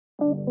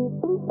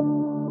Hello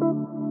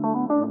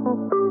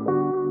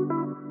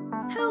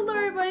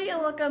everybody and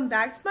welcome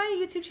back to my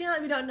YouTube channel.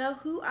 If you don't know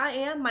who I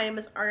am, my name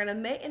is Ariana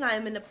May and I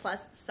am into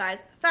plus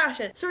size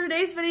fashion. So for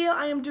today's video,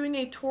 I am doing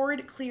a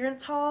Torrid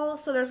clearance haul.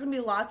 So there's gonna be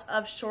lots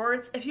of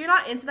shorts. If you're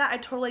not into that, I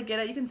totally get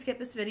it. You can skip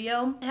this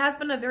video. It has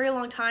been a very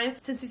long time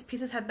since these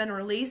pieces have been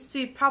released. So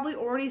you've probably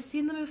already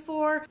seen them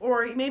before,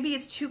 or maybe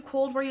it's too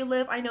cold where you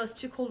live. I know it's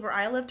too cold where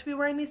I live to be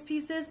wearing these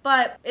pieces,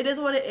 but it is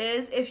what it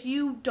is. If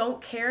you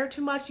don't care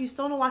too much, you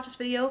still want to watch this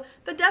video,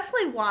 then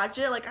definitely watch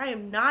it. Like, I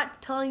am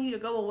not telling you to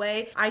go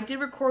away. I did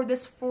record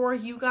this for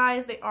you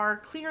guys. They are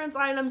clearance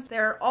items.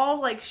 They're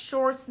all like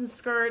shorts and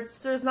skirts.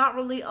 So there's not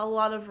really a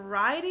lot of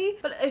variety,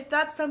 but if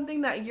that's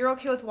something that you're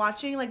okay with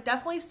watching, like,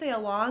 definitely stay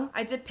along.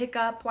 I did pick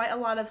up quite a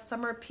lot of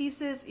summer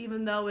pieces,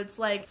 even though it's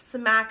like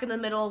smack in the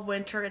middle of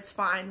winter. It's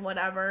fine,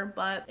 whatever,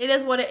 but it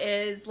is what it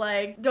is.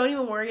 Like, don't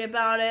even worry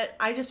about it.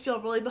 I just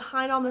feel really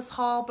behind on this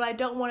haul, but I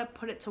don't want to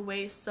put it to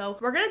waste, so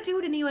we're gonna do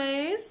it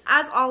anyways.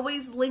 As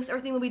always, links,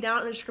 everything will be down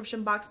in the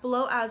description box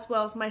below, as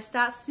well as my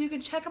stats so you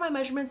can check out my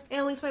measurements,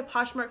 and links to my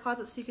Poshmark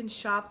closet so you can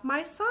shop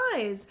my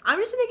size. I'm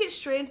just gonna get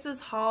straight into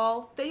this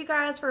haul. Thank you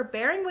guys for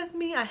bearing with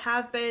me. I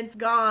have been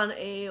gone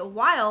a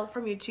while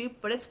from YouTube,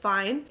 but it's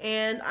fine,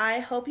 and I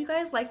hope you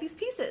guys like these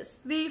pieces.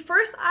 The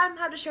first item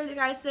I have to share with you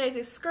guys today is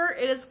a skirt.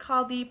 It is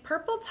called the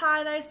Purple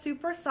Tie-Dye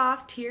Super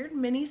Soft Tiered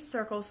Mini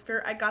Circle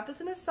Skirt. I got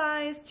this in a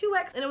size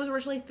 2X and it was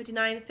originally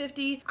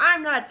 $59.50.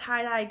 I'm not a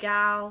tie-dye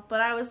gal,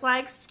 but I was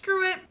like,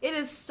 screw it. It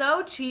is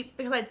so cheap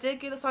because I did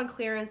get this on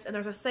clearance and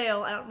there's a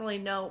sale. I don't really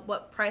know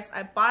what price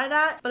I bought it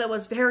at, but it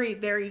was very,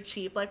 very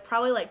cheap, like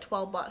probably like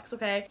 12 bucks,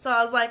 okay? So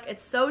I was like,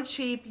 it's so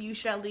cheap, you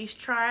should at least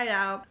try it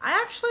out.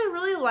 I actually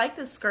really like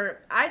this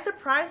skirt. I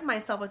surprised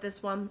myself with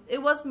this one.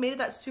 It was made of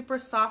that super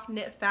soft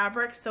knit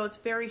fabric, so it's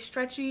very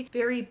stretchy,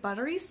 very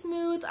buttery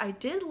smooth. I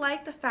did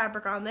like the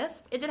fabric on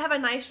this. It did have a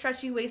nice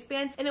stretchy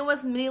waistband, and it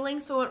was mini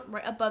length, so it went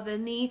right above the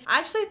knee. I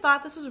actually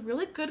thought this was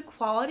really good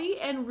quality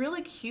and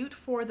really cute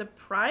for the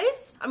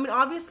price. I mean,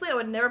 obviously I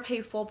would never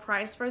pay full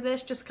price for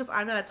this just because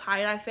I'm not a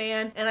tie-dye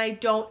fan and I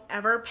don't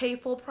ever pay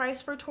full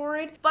price for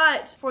Torrid,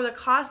 but for the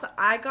cost that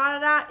I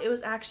got it at, it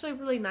was actually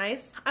really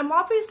nice. I'm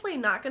obviously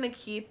not gonna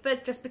keep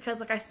it just because,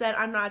 like I said,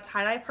 I'm not a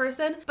tie-dye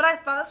person, but I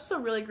thought this was a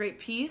really great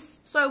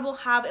piece, so I will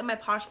have it in my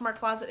Poshmark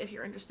closet if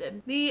you're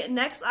interested. The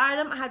next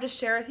item I have to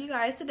share with you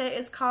guys today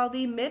is called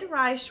the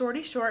Mid-Rise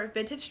Shorty Short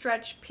Vintage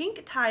Stretch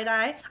Pink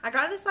Tie-Dye. I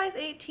got it in size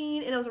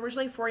 18 and it was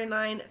originally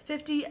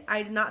 $49.50.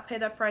 I did not pay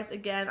that price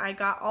again. I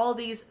got all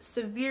these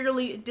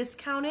severely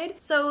discounted,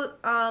 so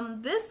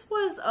this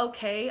was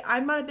okay.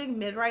 I'm not a big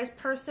mid-rise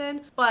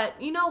person, but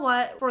you know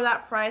what? For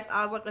that price,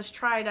 I was like, let's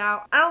try it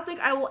out. I don't think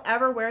I will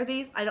ever wear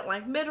these. I don't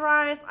like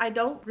mid-rise. I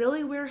don't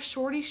really wear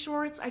shorty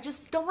shorts. I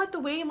just don't like the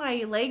way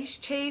my legs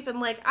chafe, and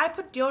like, I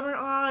put deodorant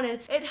on and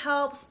it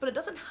helps, but it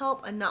doesn't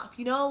help enough,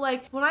 you know?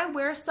 Like, when I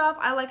wear stuff,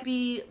 I like to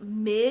be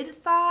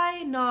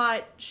mid-thigh,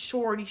 not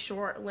shorty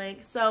short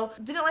length. So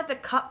didn't like the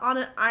cut on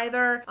it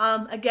either.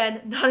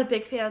 Again, not a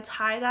big fan of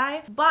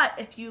tie-dye, but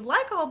if you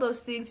like all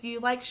those things, if you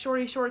like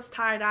shorty shorts,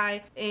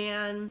 tie-dye,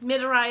 and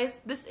mid-rise,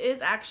 this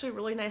is actually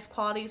really nice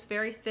quality. It's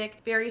very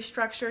thick, very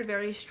structured,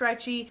 very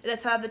stretchy. It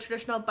does have the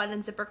traditional button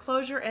and zipper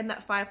closure and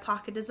that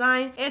 5-pocket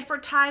design, and for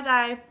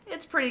tie-dye,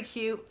 it's pretty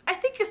cute. I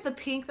think it's the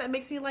pink that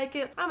makes me like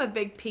it. I'm a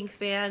big pink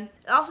fan.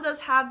 It also does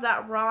have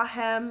that raw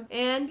hem,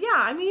 and yeah,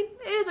 I mean,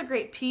 it is a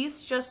great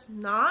piece, just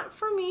not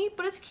for me,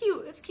 but it's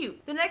cute. It's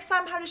cute. The next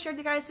time I have to share with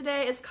you guys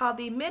today is called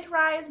the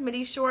Mid-Rise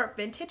Midi Short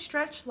Vintage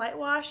Stretch Light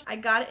Wash. I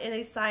got it in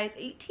a size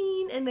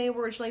 18 and they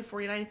were originally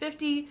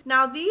 $49.50.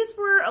 Now, these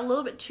were a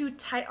little bit too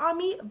tight on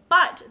me,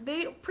 but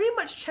they pretty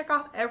much check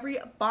off every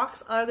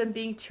box other than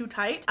being too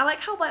tight. I like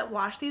how light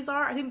wash these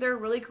are. I think they're a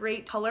really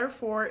great color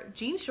for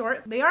jean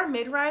shorts. They are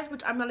mid-rise,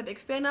 which I'm not a big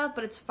fan of,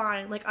 but it's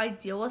fine. Like, I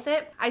deal with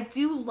it. I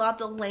do love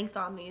the length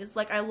on these.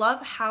 Like, I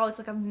love how it's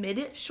like a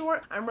mid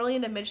short. I'm really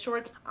into mid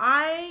shorts.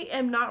 I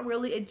am not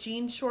really a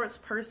jean shorts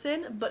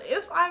person, but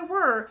if I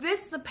were,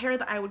 this is a pair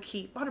that I would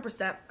keep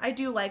 100%. I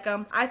do like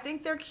them. I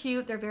think they're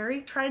cute. They're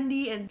very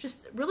trendy and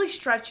just really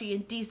stretchy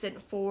and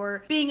decent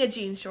for being a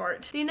jean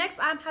short. The next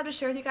item I have to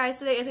share with you guys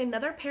today is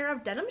another pair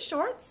of denim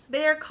shorts.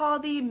 They are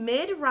called the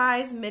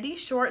Mid-Rise Midi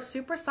Short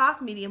Super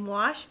Soft Medium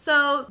Wash.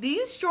 So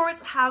these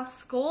shorts have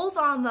skulls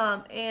on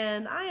them,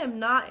 and I am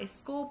not a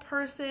skull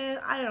person.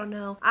 I don't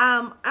know.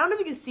 I don't know if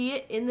you can see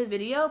it in the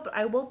video, but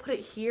I will put it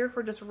here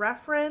for just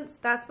reference.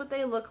 That's what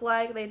they look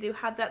like. They do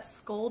have that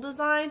skull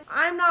design.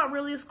 I'm not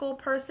really a skull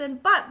person,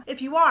 but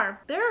if you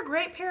are, they're a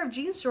great pair of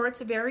jean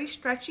shorts, very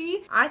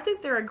stretchy. I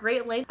think they're a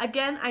great length.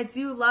 Again, I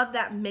do love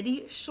that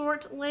midi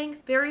short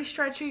length, very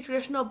stretchy,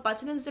 traditional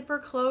button and zipper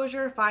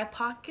closure,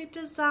 5-pocket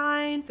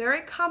design,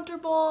 very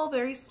comfortable,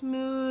 very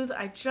smooth.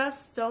 I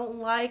just don't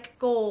like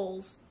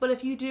goals. but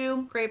if you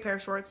do, great pair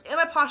of shorts. In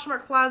my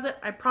Poshmark closet,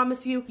 I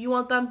promise you, you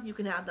want them, you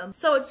can have them.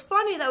 So it's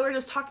funny that we're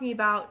just talking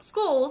about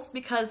skulls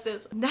because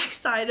this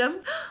next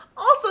item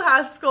also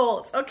has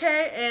skulls,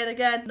 okay? And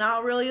again,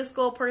 not really a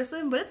skull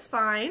person, but it's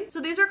fine. So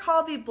these are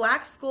called the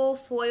Black Skull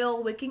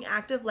Foil Wicking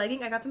Active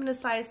Legging. I got them in a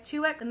size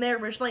 2X and they're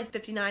originally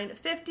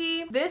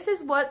 $59.50. This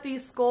is what the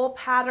skull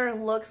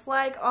pattern looks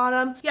like on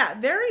them. Yeah,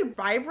 very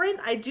vibrant.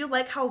 I do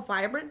like how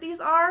vibrant these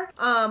are.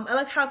 I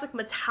like how it's like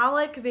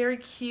metallic, very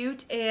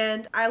cute,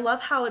 and I love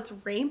how it's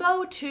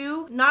rainbow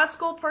too. Not a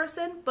skull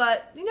person,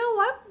 but you know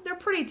what? They're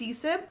pretty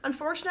decent.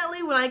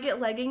 Unfortunately, when I get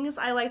leggings,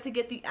 I like to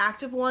get the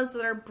active ones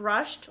that are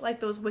brushed, like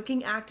those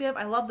Wicking Active.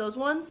 I love those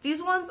ones.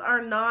 These ones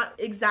are not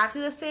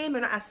exactly the same.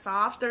 They're not as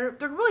soft. They're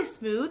really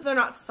smooth. They're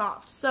not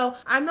soft. So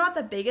I'm not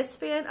the biggest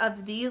fan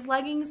of these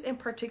leggings in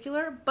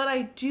particular, but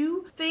I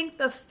do think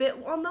the fit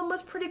on them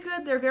was pretty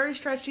good. They're very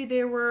stretchy.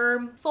 They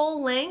were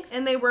full length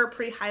and they were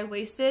pretty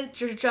high-waisted.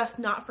 Just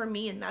not for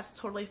me, and that's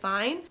totally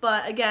fine.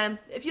 But again,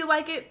 if you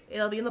like it,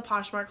 it'll be in the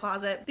Poshmark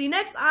closet. The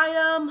next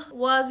item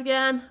was,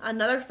 again,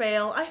 another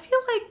fail. I feel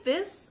like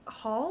this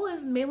haul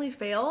is mainly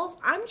fails.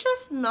 I'm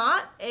just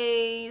not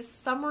a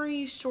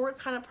summery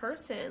shorts kind of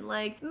person.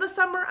 Like in the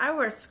summer, I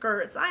wear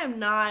skirts. I'm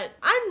not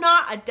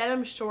a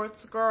denim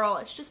shorts girl.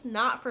 It's just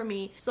not for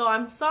me. So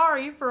I'm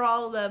sorry for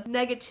all the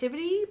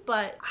negativity,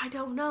 but I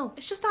don't know.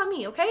 It's just not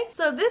me, okay?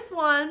 So this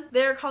one,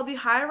 they're called the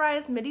High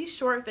Rise Midi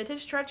Short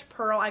Vintage Stretch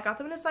Pearl. I got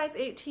them in a size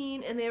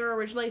 18 and they were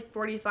originally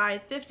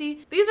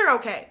 $45.50. These are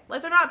okay.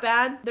 Like they're not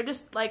bad. They're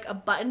just like a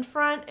button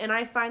front, and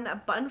I find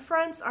that button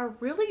fronts are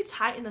really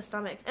tight in the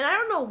stomach. And I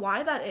don't know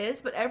why that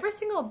is, but every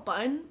single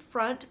button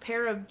front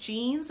pair of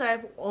jeans that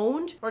I've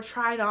owned or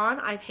tried on,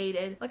 I've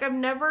hated. Like I've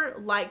never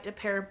liked a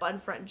pair of button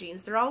front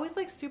jeans. They're always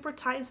like super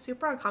tight and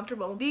super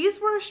uncomfortable.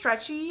 These were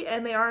stretchy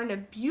and they are in a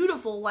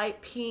beautiful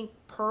light pink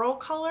pearl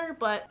color,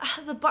 but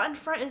the button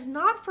front is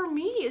not for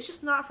me. It's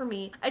just not for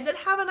me. I did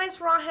have a nice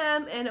raw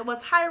hem and it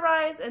was high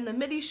rise and the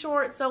midi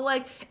short, so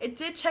like it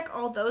did check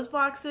all those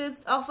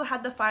boxes. I also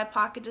had the 5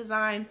 pocket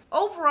design.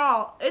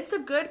 Overall, it's a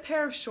good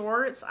pair of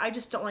shorts. I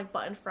just don't like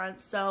button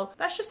fronts, so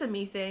that's just a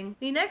me thing.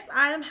 The next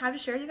item I have to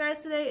share with you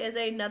guys today is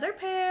another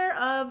pair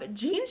of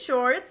jean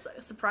shorts.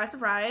 Surprise,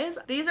 surprise.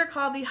 These are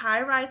called the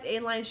High Rise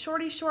A-Line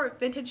Shorty Short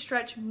Vintage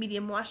Stretch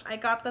Medium Wash. I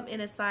got them in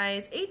a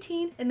size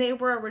 18 and they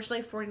were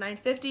originally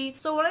 $49.50.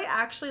 So what I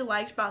actually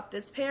liked about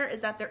this pair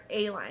is that they're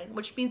A-line,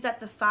 which means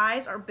that the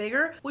thighs are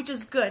bigger, which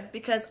is good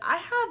because I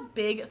have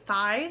big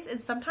thighs,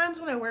 and sometimes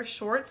when I wear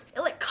shorts,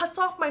 it like cuts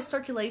off my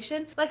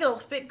circulation. Like it'll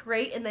fit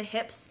great in the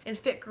hips and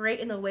fit great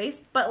in the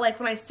waist, but like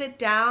when I sit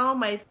down,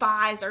 my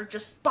thighs are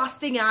just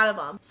busting out of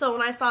them. So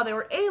when I saw they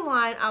were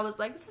A-line, I was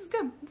like, this is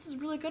good. This is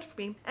really good for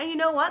me. And you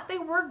know what? They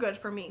were good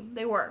for me.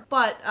 They were.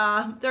 But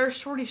they're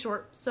shorty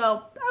short,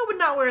 so I would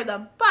not wear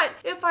them. But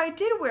if I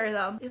did wear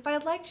them, if I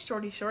liked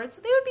shorty shorts,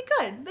 they would be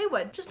good. They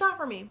would. Just not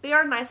for me. They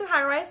are nice and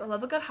high rise. I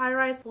love a good high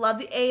rise. Love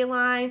the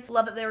A-line.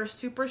 Love that they were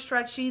super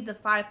stretchy. The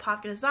 5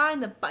 pocket design,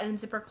 the button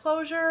zipper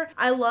closure.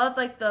 I love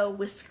like the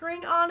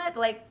whiskering on it,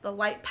 like the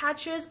light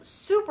patches.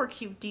 Super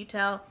cute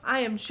detail. I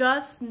am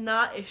just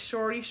not a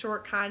shorty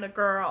short kind of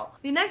girl.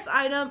 The next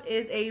item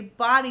is a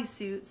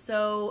bodysuit.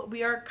 So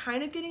we are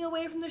kind of getting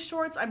away from the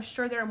shorts. I'm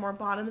sure there are more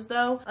bottoms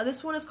though.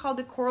 This one is called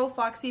the Coral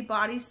Foxy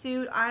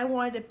bodysuit. I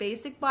wanted a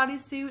basic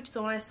bodysuit,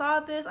 so when I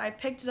saw this, I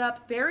picked it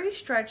up. Very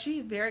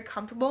stretchy, very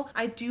comfortable.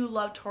 I do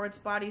love Torrid's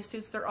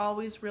bodysuits. They're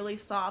always really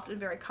soft and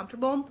very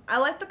comfortable. I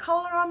like the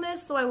color on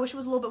this, so I wish it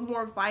was a little bit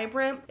more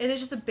vibrant. It is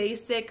just a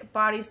basic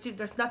bodysuit.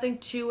 There's nothing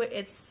to it.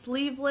 It's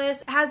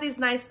sleeveless. It has these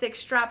nice thick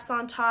straps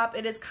on top.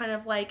 It is kind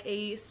of like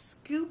a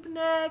scoop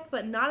neck,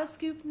 but not a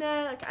scoop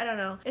neck. I don't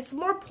know. It's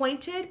more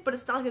pointed, but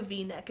it's not like a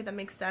V-neck, if that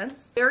makes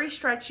sense. Very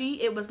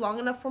stretchy. It was long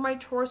enough for my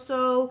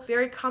torso.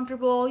 Very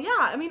comfortable. Yeah,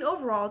 I mean,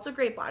 overall, it's a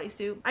great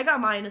bodysuit. I got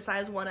mine in a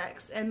size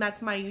 1X, and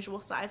that's my usual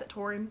size at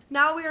Torrid.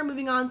 Now we are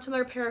moving on to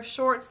another pair of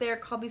shorts. They are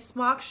called the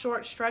Smocked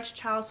Short Stretch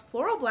Challis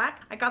Floral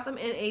Black. I got them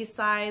in a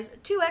size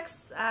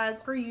 2X as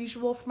per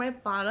usual for my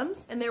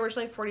bottoms, and they're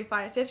originally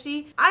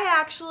 $45.50. I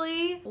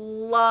actually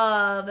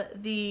love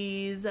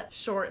these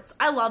shorts.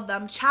 I love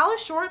them. Challis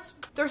shorts,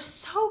 they're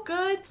so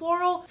good.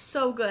 Floral,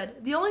 so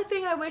good. The only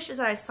thing I wish is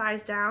that I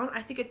sized down.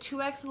 I think a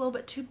 2X is a little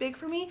bit too big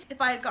for me.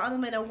 If I had gotten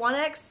them in a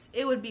 1X,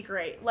 it would be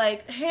great.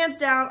 Like, hands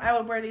down, I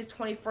would wear these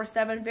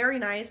 24/7. Very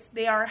nice.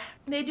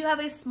 They do have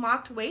a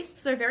smocked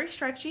waist, so they're very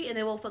stretchy, and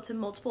they will fit to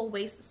multiple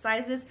waist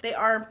sizes. They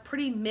are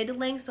pretty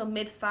mid-length, so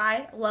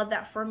mid-thigh. Love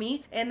that for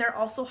me. And they're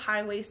also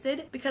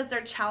high-waisted. Because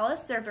they're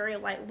Challis, they're very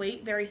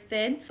lightweight, very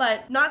thin,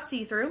 but not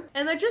see-through.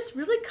 And they're just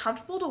really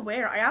comfortable to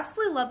wear. I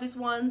absolutely love these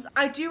ones.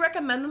 I do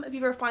recommend them if you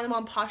ever find them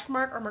on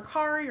Poshmark or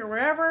Mercari or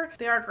wherever.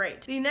 They are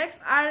great. The next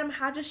item I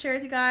have to share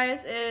with you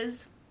guys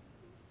is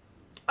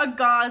a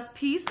gauze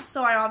piece,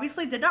 so I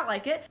obviously did not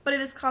like it, but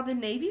it is called the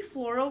Navy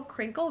Floral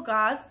Crinkle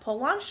Gauze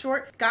Pull-On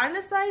Short. Got in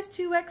a size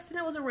 2X and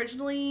it was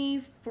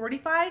originally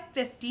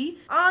 $45.50.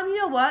 You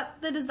know what?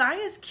 The design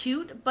is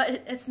cute,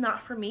 but it's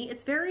not for me.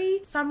 It's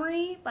very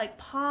summery, like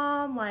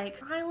palm, like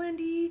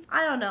islandy.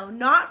 I don't know.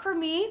 Not for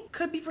me.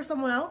 Could be for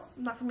someone else.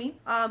 Not for me.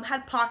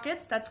 Had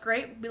pockets. That's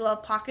great. We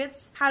love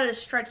pockets. Had a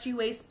stretchy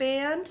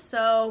waistband,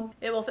 so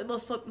it will fit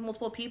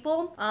multiple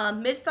people.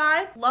 Mid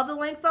thigh. Love the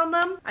length on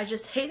them. I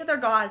just hate that they're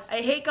gauze.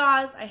 I hate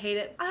gauze. I hate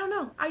it. I don't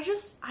know.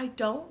 I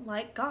don't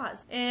like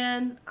gauze,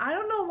 and I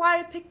don't know why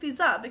I picked these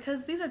up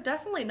because these are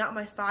definitely not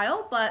my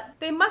style, but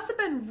they must have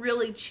been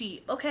really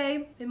cheap.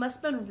 Okay, they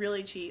must have been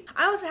really cheap.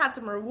 I must have had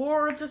some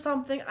rewards or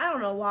something. I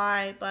don't know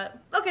why, but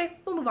okay,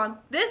 we'll move on.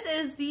 This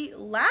is the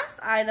last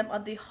item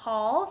of the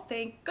haul,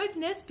 thank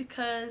goodness,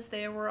 because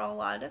there were a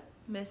lot of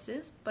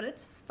misses, but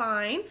it's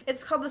fine.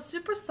 It's called the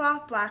Super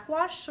Soft Black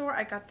Wash Short.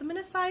 I got them in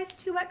a size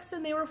 2X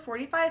and they were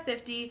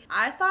 $45.50.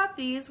 I thought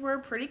these were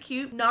pretty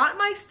cute. Not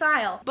my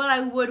style, but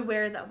I would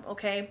wear them,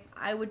 okay?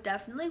 I would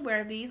definitely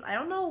wear these. I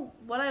don't know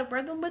what I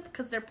wear them with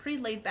because they're pretty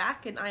laid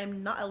back and I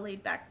am not a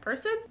laid back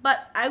person,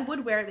 but I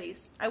would wear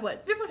these. I would.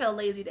 It'd be like a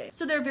lazy day.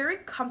 So they're very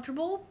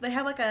comfortable. They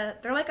have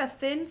they're like a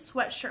thin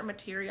sweatshirt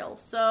material.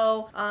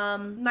 So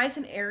nice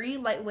and airy,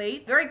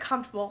 lightweight, very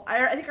comfortable.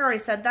 I think I already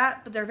said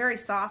that, but they're very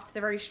soft.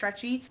 They're very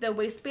stretchy. The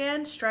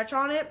waistband stretch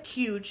on it,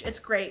 huge. It's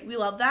great. We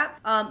love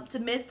that. To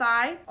mid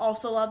thigh,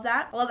 also love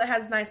that. I love that it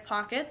has nice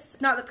pockets.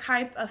 Not the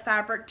type of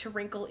fabric to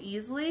wrinkle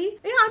easily.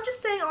 Yeah, I'm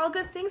just saying all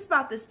good things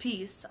about this piece.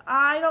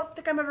 I don't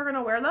think I'm ever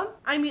gonna wear them.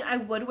 I mean, I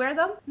would wear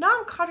them. Now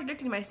I'm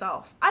contradicting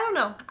myself. I don't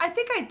know. I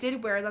think I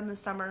did wear them this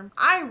summer.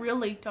 I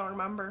really don't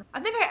remember. I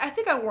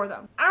think I wore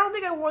them. I don't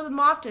think I wore them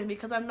often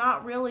because I'm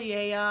not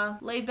really a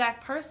laid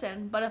back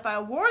person, but if I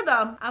wore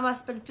them, I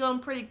must have been feeling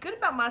pretty good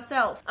about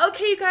myself.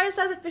 Okay, you guys,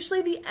 that's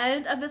officially the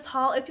end of this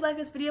haul. If you like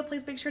this video,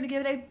 please make sure to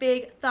give it a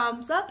big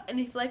thumbs up, and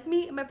if you like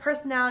me and my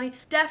personality,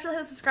 definitely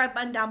hit the subscribe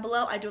button down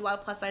below. I do a lot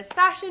of plus size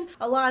fashion,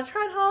 a lot of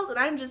trend hauls, and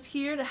I'm just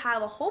here to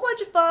have a whole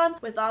bunch of fun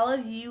with all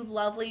of you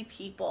lovely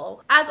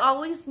people. As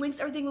always, links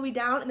to everything will be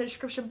down in the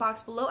description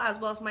box below, as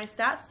well as my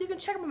stats, so you can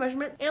check my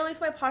measurements, and links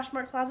to my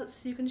Poshmark closet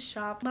so you can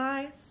shop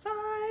my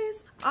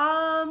size.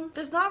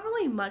 There's not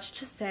really much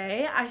to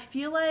say. I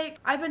feel like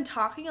I've been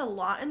talking a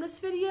lot in this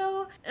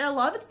video, and a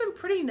lot of it's been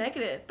pretty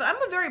negative, but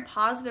I'm a very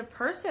positive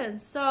person,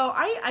 so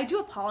I do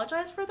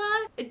apologize for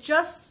that. It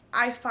just,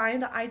 I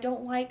find that I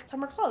don't like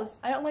summer clothes.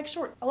 I don't like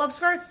shorts. I love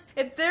skirts.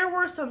 If there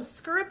were some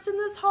skirts in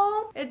this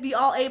haul, it'd be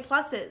all A+,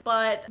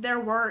 but there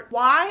weren't.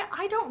 Why?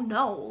 I don't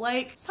know.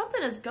 Like,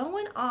 something is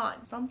going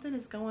on. Something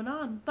is going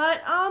on.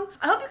 But I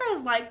hope you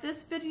guys like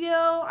this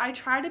video. I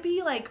try to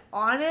be like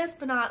honest,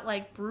 but not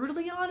like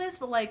brutally honest,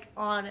 but like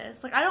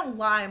honest. Like, I don't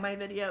lie in my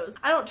videos.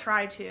 I don't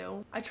try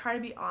to. I try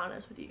to be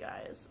honest with you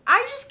guys.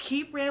 I just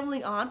keep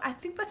rambling on. I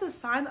think that's a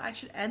sign that I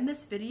should end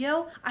this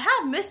video. I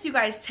have missed you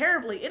guys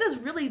terribly. It has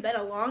really been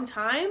a long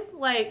time.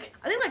 Like,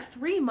 I think like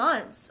 3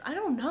 months. I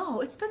don't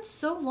know. It's been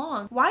so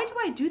long. Why do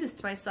I do this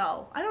to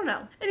myself? I don't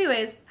know.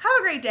 Anyways, have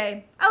a great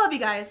day. I love you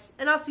guys,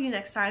 and I'll see you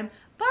next time.